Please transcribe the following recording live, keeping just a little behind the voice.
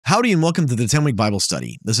Howdy and welcome to the 10-Week Bible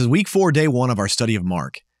Study. This is week 4, day 1 of our study of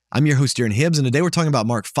Mark. I'm your host, Darren Hibbs, and today we're talking about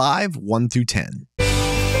Mark 5, 1 through 10.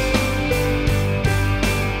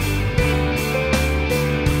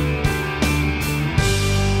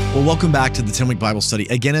 Well, welcome back to the 10-Week Bible Study.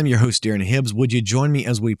 Again, I'm your host, Darren Hibbs. Would you join me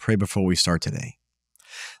as we pray before we start today?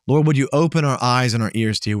 Lord, would you open our eyes and our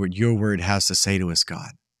ears to hear what your word has to say to us, God?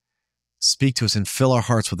 Speak to us and fill our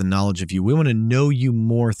hearts with the knowledge of you. We want to know you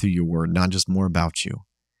more through your word, not just more about you.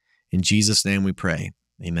 In Jesus' name we pray.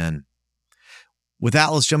 Amen. With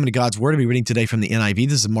that, let's jump into God's word. I'll be reading today from the NIV.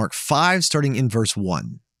 This is Mark 5, starting in verse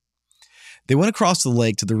 1. They went across the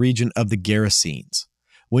lake to the region of the Gerasenes.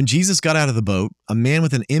 When Jesus got out of the boat, a man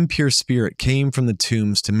with an impure spirit came from the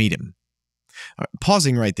tombs to meet him.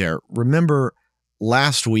 Pausing right there, remember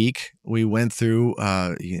last week we went through,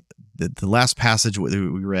 the last passage we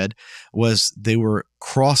read was they were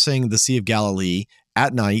crossing the Sea of Galilee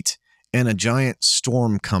at night, and a giant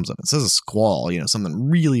storm comes up. It says a squall, something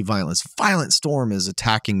really violent. This violent storm is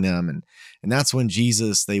attacking them. And that's when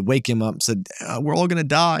Jesus, they wake him up and said, we're all going to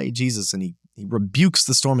die, Jesus. And he rebukes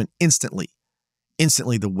the storm, and instantly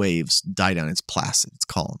the waves die down. It's placid. It's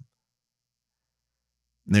calm.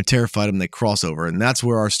 And they're terrified of him. They cross over. And that's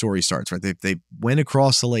where our story starts, right? They went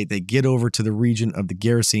across the lake. They get over to the region of the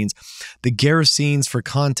Gerasenes. The Gerasenes, for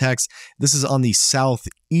context, this is on the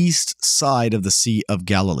southeast side of the Sea of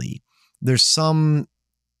Galilee. There's some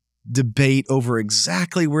debate over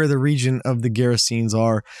exactly where the region of the Gerasenes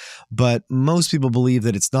are, but most people believe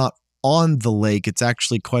that it's not on the lake. It's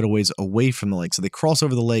actually quite a ways away from the lake. So they cross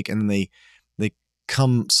over the lake and then they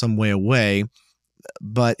come some way away.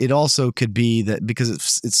 But it also could be that because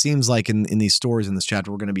it seems like in these stories in this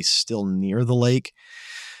chapter, we're going to be still near the lake.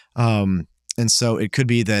 And so it could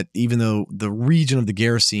be that even though the region of the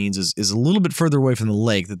Gerasenes is a little bit further away from the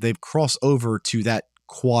lake, that they've crossed over to that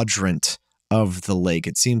quadrant of the lake.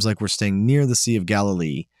 It seems like we're staying near the Sea of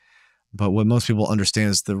Galilee, but what most people understand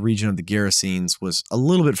is the region of the Gerasenes was a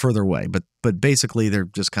little bit further away. But basically, they're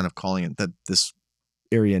just kind of calling it that this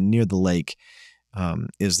area near the lake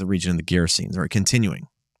is the region of the Gerasenes. All right, continuing.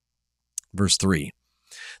 Verse 3.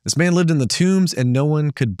 This man lived in the tombs, and no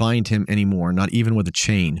one could bind him anymore, not even with a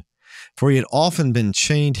chain. For he had often been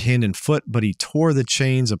chained hand and foot, but he tore the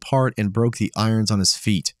chains apart and broke the irons on his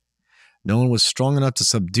feet. No one was strong enough to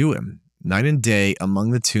subdue him. Night and day,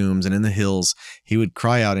 among the tombs and in the hills, he would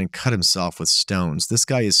cry out and cut himself with stones. This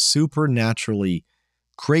guy is supernaturally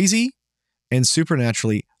crazy and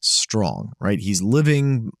supernaturally strong, right? He's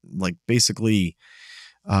living like basically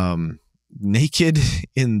naked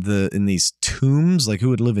in these tombs, like who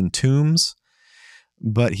would live in tombs?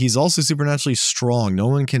 But he's also supernaturally strong. No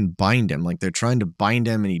one can bind him. Like they're trying to bind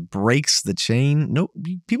him and he breaks the chain. No,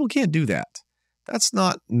 people can't do that. That's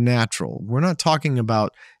not natural. We're not talking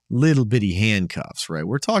about little bitty handcuffs, right?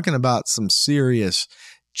 We're talking about some serious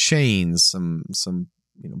chains, some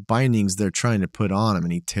bindings they're trying to put on him,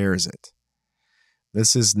 and he tears it.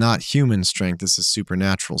 This is not human strength. This is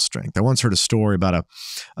supernatural strength. I once heard a story about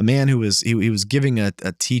a man who was giving a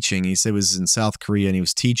teaching. He said it was in South Korea, and he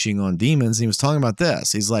was teaching on demons. And he was talking about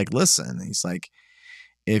this. He's like, listen,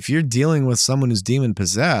 if you're dealing with someone who's demon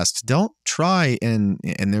possessed, don't try and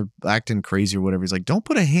they're acting crazy or whatever. He's like, don't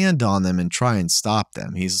put a hand on them and try and stop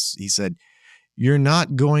them. He said, you're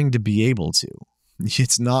not going to be able to.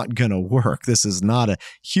 It's not going to work. This is not a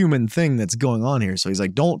human thing that's going on here. So he's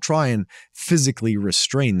like, don't try and physically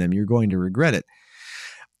restrain them. You're going to regret it.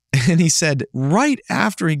 And he said, right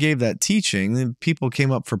after he gave that teaching, people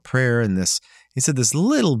came up for prayer, and he said, this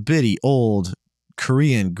little bitty old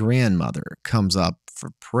Korean grandmother comes up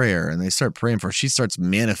for prayer, and they start praying for her. She starts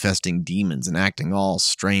manifesting demons and acting all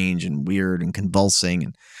strange and weird and convulsing.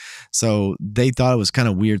 And so they thought it was kind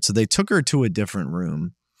of weird. So they took her to a different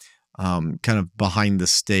room, kind of behind the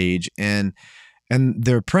stage, and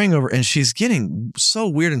they're praying over, and she's getting so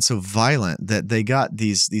weird and so violent that they got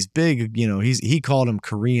these big, he called them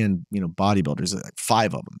Korean, bodybuilders, like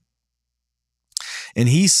 5 of them. And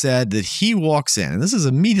he said that he walks in, and this is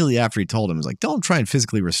immediately after he told him, he's like, don't try and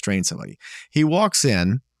physically restrain somebody. He walks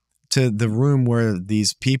in to the room where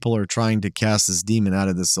these people are trying to cast this demon out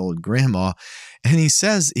of this old grandma. And he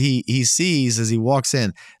says he sees as he walks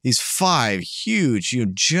in these 5 huge,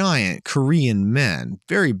 giant Korean men,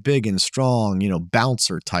 very big and strong,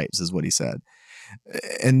 bouncer types is what he said.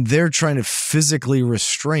 And they're trying to physically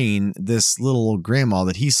restrain this little old grandma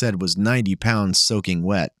that he said was 90 pounds soaking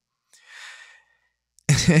wet.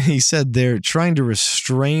 He said they're trying to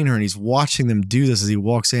restrain her, and he's watching them do this as he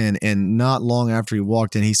walks in. And not long after he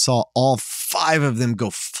walked in, he saw all 5 of them go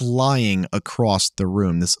flying across the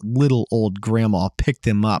room. This little old grandma picked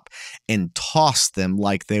them up and tossed them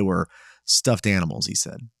like they were stuffed animals, he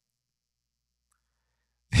said.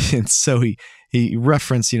 And so he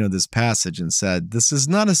referenced, this passage and said, this is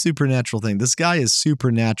not a supernatural thing. This guy is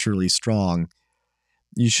supernaturally strong.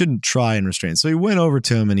 You shouldn't try and restrain. So he went over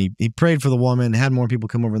to him and he prayed for the woman, had more people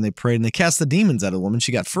come over and they prayed and they cast the demons out of the woman.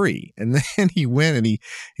 She got free. And then he went and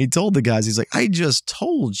he told the guys, he's like, I just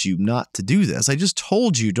told you not to do this. I just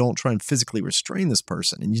told you don't try and physically restrain this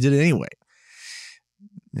person. And you did it anyway.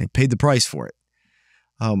 They paid the price for it.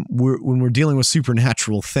 When we're dealing with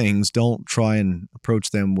supernatural things, don't try and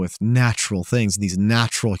approach them with natural things. These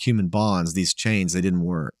natural human bonds, these chains, they didn't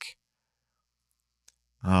work.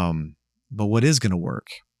 But what is going to work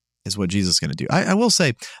is what Jesus is going to do. I will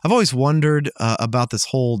say, I've always wondered about this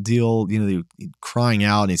whole deal, crying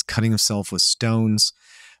out and he's cutting himself with stones.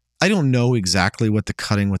 I don't know exactly what the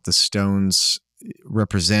cutting with the stones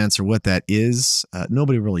represents or what that is.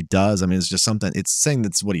 Nobody really does. I mean, it's just something, it's saying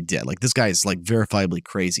that's what he did. Like, this guy is like verifiably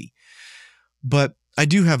crazy. But I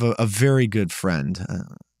do have a very good friend.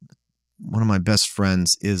 One of my best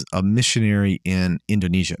friends is a missionary in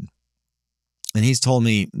Indonesia. And he's told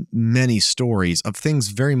me many stories of things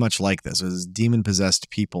very much like this, as demon-possessed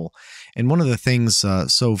people. And one of the things,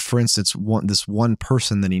 so for instance, this one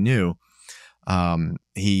person that he knew,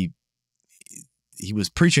 he was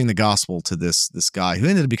preaching the gospel to this guy who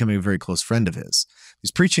ended up becoming a very close friend of his. He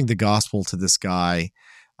was preaching the gospel to this guy.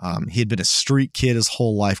 He had been a street kid his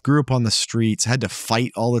whole life, grew up on the streets, had to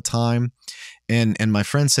fight all the time. And my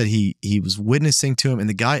friend said he was witnessing to him, and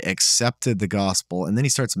the guy accepted the gospel, and then he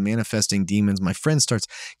starts manifesting demons. My friend starts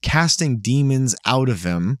casting demons out of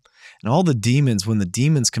him, and all the demons, when the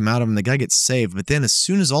demons come out of him, the guy gets saved. But then as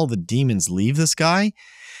soon as all the demons leave this guy,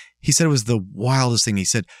 he said it was the wildest thing. He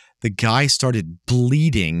said the guy started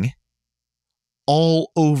bleeding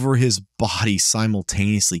all over his body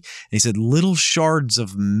simultaneously. And he said little shards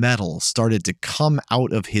of metal started to come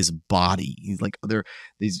out of his body.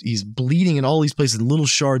 He's bleeding in all these places, and little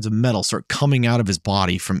shards of metal start coming out of his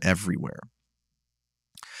body from everywhere.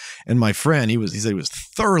 And my friend, he said he was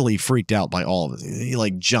thoroughly freaked out by all of this. He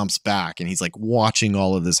like jumps back and he's like watching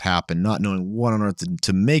all of this happen, not knowing what on earth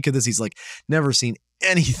to make of this. He's like never seen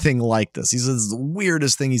anything like this. He says it's the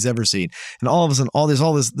weirdest thing he's ever seen. And all of a sudden, all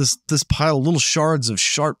this pile of little shards of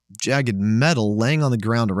sharp, jagged metal laying on the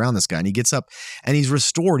ground around this guy. And he gets up and he's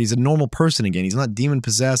restored. He's a normal person again. He's not demon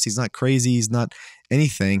possessed. He's not crazy. He's not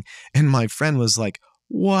anything. And my friend was like,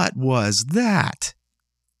 what was that?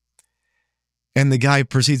 And the guy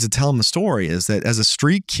proceeds to tell him the story is that as a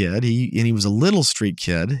street kid, he was a little street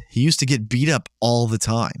kid, he used to get beat up all the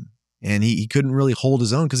time. And he couldn't really hold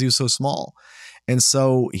his own because he was so small. And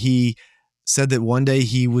so he said that one day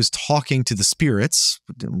he was talking to the spirits,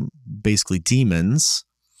 basically demons,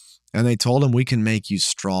 and they told him, we can make you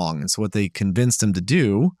strong. And so what they convinced him to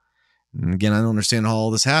do, and again, I don't understand how all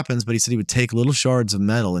this happens, but he said he would take little shards of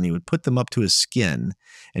metal and he would put them up to his skin.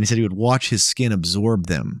 And he said he would watch his skin absorb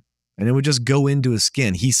them. And it would just go into his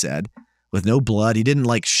skin, he said, with no blood. He didn't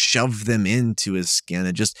like shove them into his skin.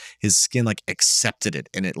 It just, his skin like accepted it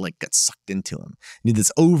and it like got sucked into him. He did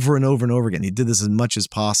this over and over and over again. He did this as much as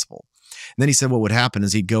possible. And then he said what would happen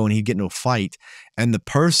is he'd go and he'd get into a fight, and the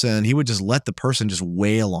person, he would just let the person just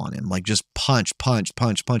wail on him, like just punch, punch,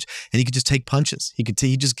 punch, punch. And he could just take punches.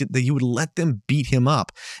 He would let them beat him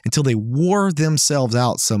up until they wore themselves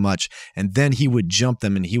out so much. And then he would jump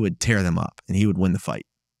them and he would tear them up and he would win the fight.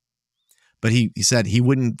 But he said he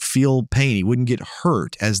wouldn't feel pain. He wouldn't get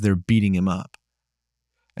hurt as they're beating him up.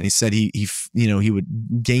 And he said he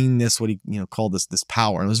would gain this, what he called this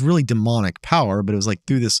power. And it was really demonic power, but it was like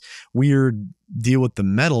through this weird deal with the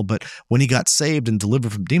metal. But when he got saved and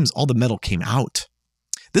delivered from demons, all the metal came out.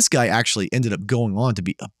 This guy actually ended up going on to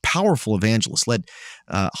be a powerful evangelist, led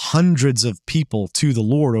hundreds of people to the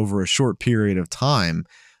Lord over a short period of time.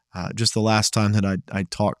 Just the last time that I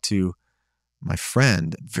talked to my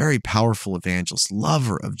friend, very powerful evangelist,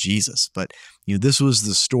 lover of Jesus. But this was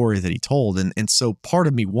the story that he told. And so part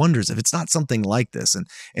of me wonders if it's not something like this.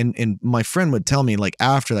 And my friend would tell me, like,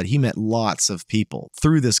 after that, he met lots of people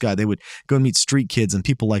through this guy. They would go and meet street kids and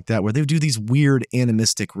people like that, where they would do these weird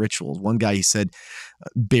animistic rituals. One guy, he said,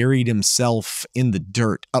 buried himself in the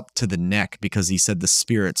dirt up to the neck because he said the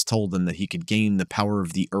spirits told him that he could gain the power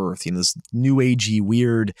of the earth, this new agey,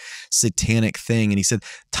 weird, satanic thing. And he said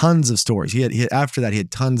tons of stories. After that, he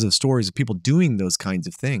had tons of stories of people doing those kinds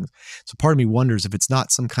of things. So part of me wonders if it's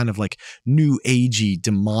not some kind of like new agey,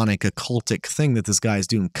 demonic, occultic thing that this guy is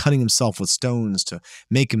doing, cutting himself with stones to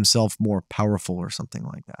make himself more powerful or something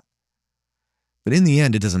like that. But in the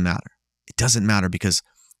end, it doesn't matter. It doesn't matter because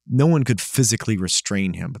no one could physically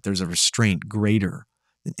restrain him, but there's a restraint greater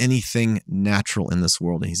than anything natural in this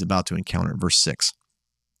world, and he's about to encounter. Verse 6.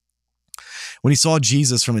 When he saw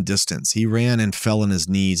Jesus from a distance, he ran and fell on his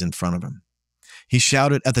knees in front of him. He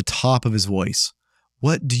shouted at the top of his voice,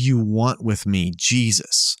 "What do you want with me,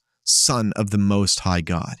 Jesus, Son of the Most High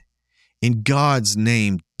God? In God's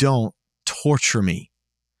name, don't torture me."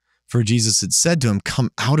 For Jesus had said to him,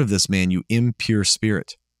 "Come out of this man, you impure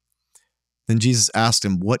spirit." Then Jesus asked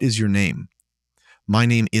him, "What is your name?" "My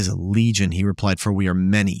name is Legion," he replied, "for we are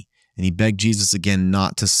many." And he begged Jesus again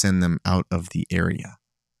not to send them out of the area.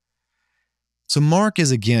 So Mark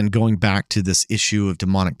is again going back to this issue of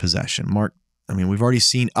demonic possession. We've already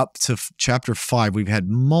seen up to chapter 5, we've had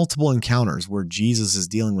multiple encounters where Jesus is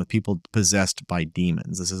dealing with people possessed by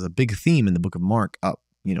demons. This is a big theme in the book of Mark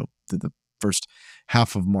to the first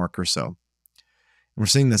half of Mark or so. And we're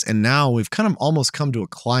seeing this, and now we've kind of almost come to a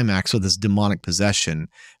climax with this demonic possession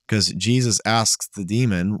because Jesus asks the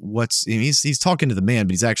demon, he's talking to the man,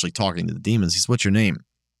 but he's actually talking to the demons. He says, "What's your name?"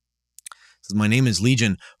 He says, "My name is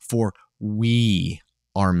Legion, for we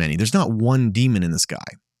are many." There's not one demon in this guy.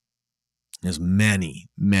 There's many,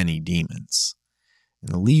 many demons. And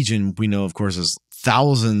the legion, we know, of course, is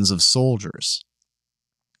thousands of soldiers.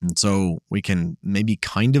 And so we can maybe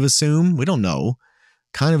kind of assume, we don't know,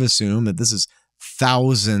 kind of assume that this is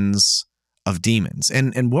thousands of demons.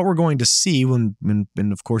 And what we're going to see when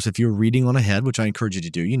of course, if you're reading on ahead, which I encourage you to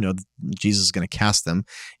do, Jesus is going to cast them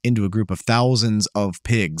into a group of thousands of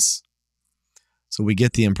pigs. So we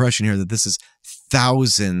get the impression here that this is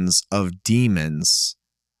thousands of demons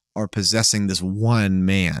are possessing this one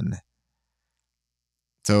man.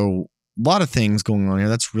 So a lot of things going on here.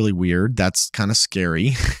 That's really weird. That's kind of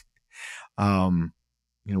scary.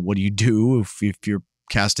 What do you do if you're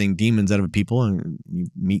casting demons out of people and you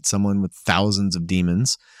meet someone with thousands of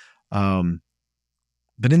demons?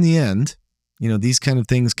 But in the end, these kind of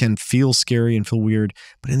things can feel scary and feel weird.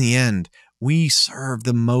 But in the end, we serve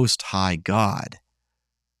the Most High God.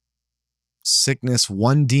 Sickness,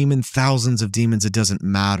 one demon, thousands of demons, it doesn't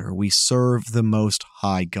matter. We serve the Most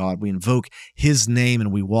High God. We invoke his name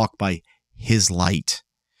and we walk by his light.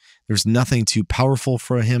 There's nothing too powerful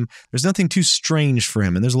for him. There's nothing too strange for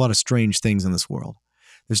him. And there's a lot of strange things in this world.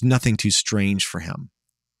 There's nothing too strange for him.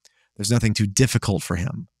 There's nothing too difficult for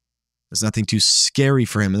him. There's nothing too scary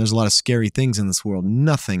for him. And there's a lot of scary things in this world.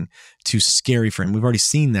 Nothing too scary for him. We've already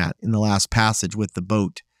seen that in the last passage with the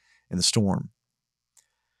boat and the storm.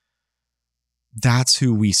 That's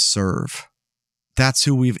who we serve. That's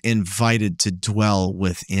who we've invited to dwell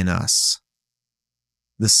within us.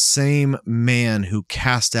 The same man who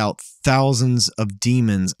cast out thousands of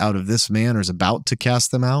demons out of this man, or is about to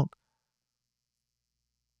cast them out,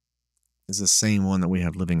 is the same one that we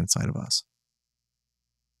have living inside of us.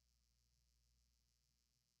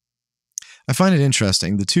 I find it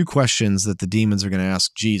interesting, the two questions that the demons are going to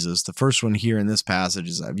ask Jesus. The first one here in this passage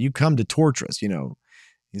is, "Have you come to torture us?"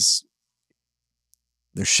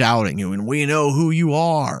 They're shouting, and we know who you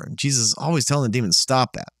are. And Jesus is always telling the demons,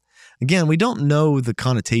 stop that. Again, we don't know the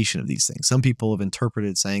connotation of these things. Some people have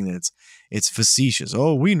interpreted saying that it's facetious.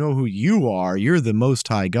 "Oh, we know who you are. You're the Most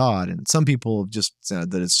High God." And some people have just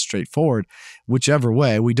said that it's straightforward. Whichever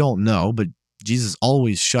way, we don't know, but Jesus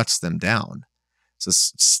always shuts them down.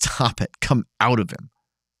 Says, "Stop it. Come out of him."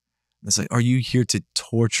 And it's like, are you here to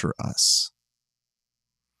torture us?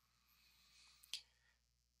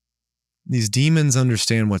 These demons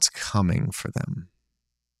understand what's coming for them.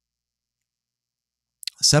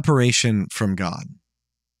 Separation from God,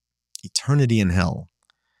 eternity in hell,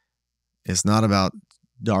 is not about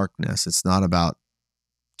darkness. It's not about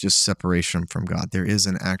just separation from God. There is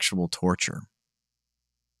an actual torture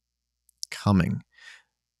coming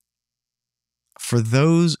for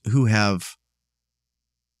those who have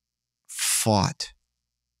fought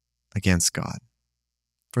against God.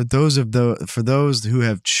 For those who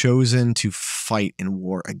have chosen to fight in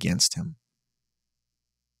war against him.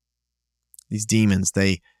 These demons,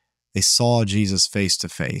 they saw Jesus face to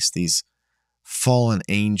face. These fallen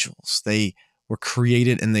angels, they were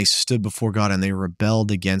created and they stood before God and they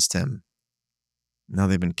rebelled against him. Now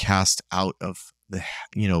they've been cast out of the,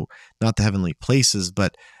 not the heavenly places,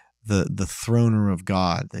 but the throne room of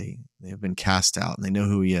God. They have been cast out and they know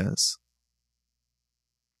who he is.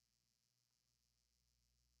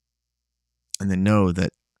 And they know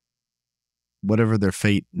that whatever their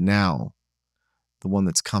fate now, the one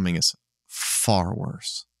that's coming is far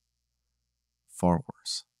worse. Far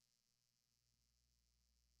worse.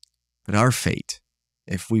 But our fate,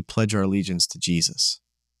 if we pledge our allegiance to Jesus,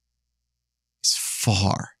 is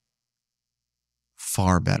far,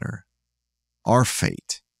 far better. Our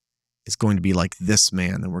fate is going to be like this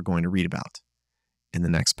man that we're going to read about in the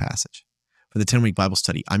next passage. For the 10-week Bible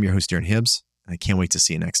study, I'm your host, Darren Hibbs, and I can't wait to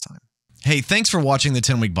see you next time. Hey, thanks for watching the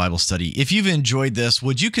 10-Week Bible Study. If you've enjoyed this,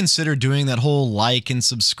 would you consider doing that whole like and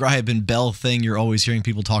subscribe and bell thing you're always hearing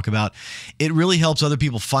people talk about? It really helps other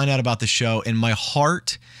people find out about the show, and my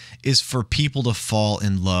heart is for people to fall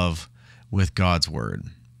in love with God's Word.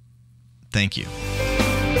 Thank you.